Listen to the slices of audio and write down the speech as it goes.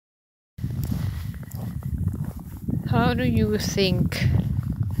How do you think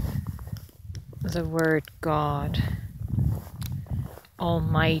the word God,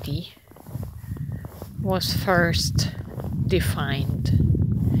 Almighty, was first defined?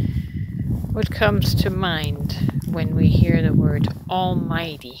 What comes to mind when we hear the word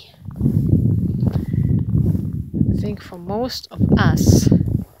Almighty? I think for most of us,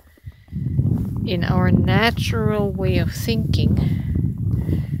 in our natural way of thinking,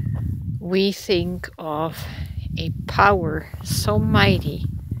 we think of a power so mighty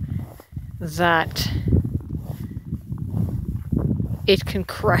that it can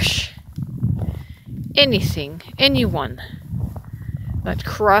crush anything, anyone that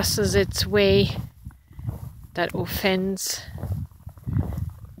crosses its way, that offends,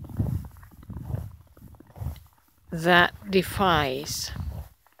 that defies.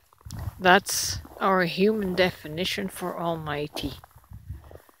 That's our human definition for Almighty.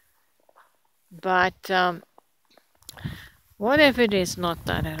 But what if it is not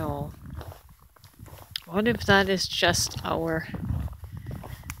that at all? What if that is just our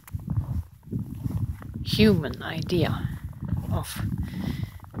human idea of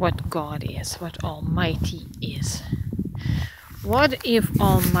what God is, what Almighty is? What if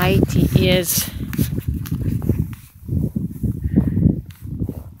Almighty is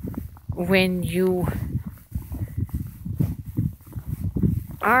when you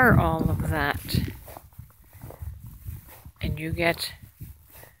are all of that and you get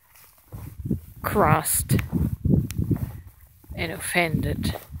crossed and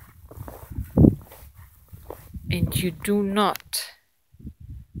offended and you do not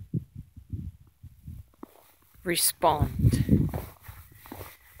respond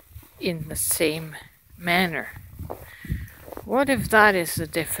in the same manner? What if that is the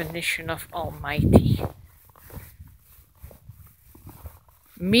definition of Almighty?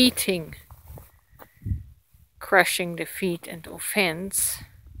 Meeting crushing defeat and offense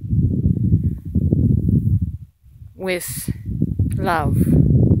with love,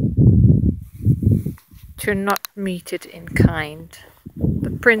 to not meet it in kind.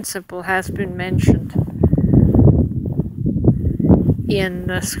 The principle has been mentioned in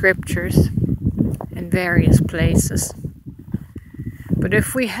the scriptures in various places. But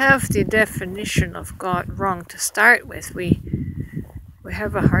if we have the definition of God wrong to start with, we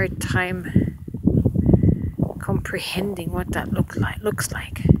have a hard time comprehending what that looks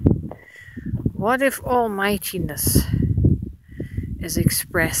like. What if almightiness is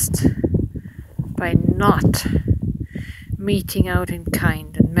expressed by not meting out in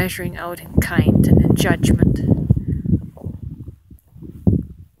kind and measuring out in kind and in judgment?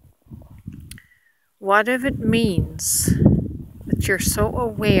 What if it means that you're so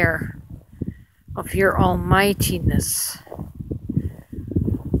aware of your almightiness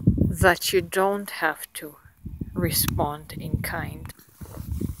that you don't have to respond in kind?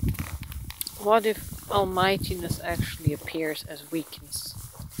 What if almightiness actually appears as weakness?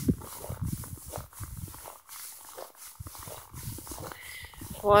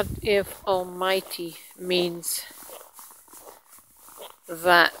 What if Almighty means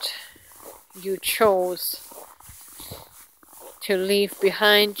that you chose to leave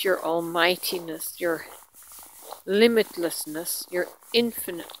behind your almightiness, your limitlessness, your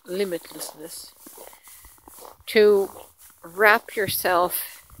infinite limitlessness, to wrap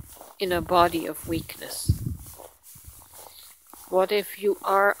yourself in a body of weakness? What if you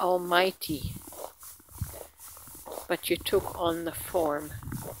are almighty, but you took on the form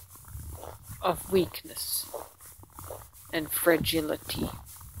of weakness and fragility?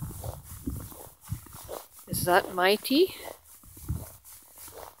 Is that mighty?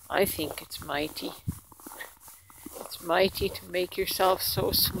 I think it's mighty. It's mighty to make yourself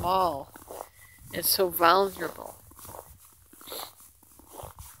so small and so vulnerable.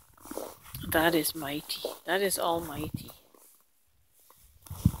 That is mighty. That is almighty.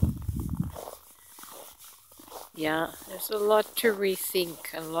 Yeah, there's a lot to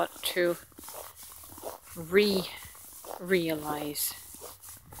rethink, a lot to realize.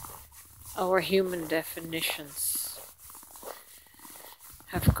 Our human definitions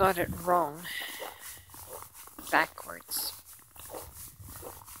have got it wrong, backwards.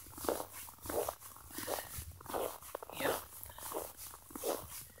 Yeah.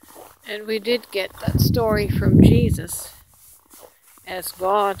 And we did get that story from Jesus as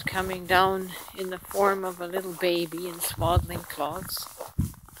God coming down in the form of a little baby in swaddling cloths.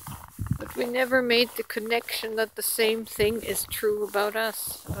 But we never made the connection that the same thing is true about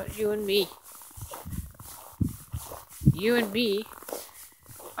us, about you and me. You and me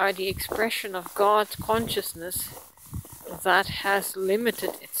are the expression of God's consciousness that has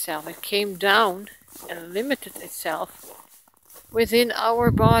limited itself. It came down and limited itself within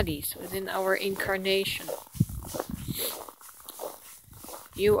our bodies, within our incarnation.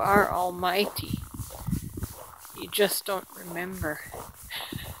 You are almighty. You just don't remember.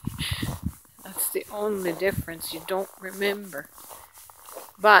 That's the only difference. You don't remember.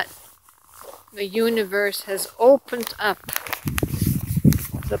 But the universe has opened up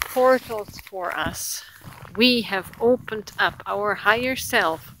the portals for us. We have opened up, our higher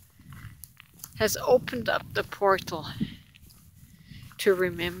self has opened up the portal to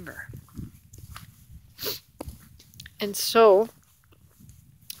remember. And so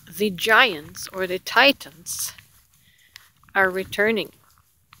the giants or the titans are returning.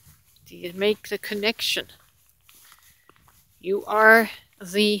 Do you make the connection? You are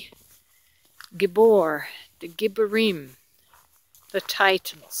the Gibor, the Gibborim, the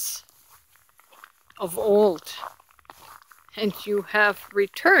titans of old. And you have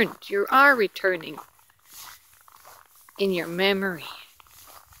returned, you are returning in your memory.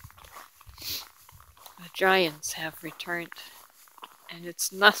 The giants have returned, and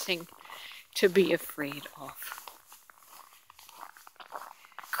it's nothing to be afraid of.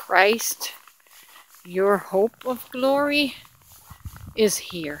 Christ, your hope of glory, is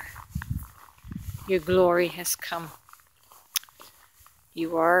here. Your glory has come.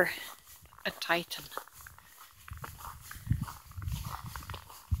 You are a titan.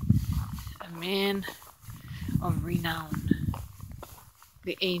 A man of renown.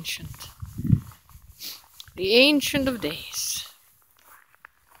 The Ancient of Days.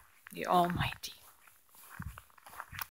 The Almighty.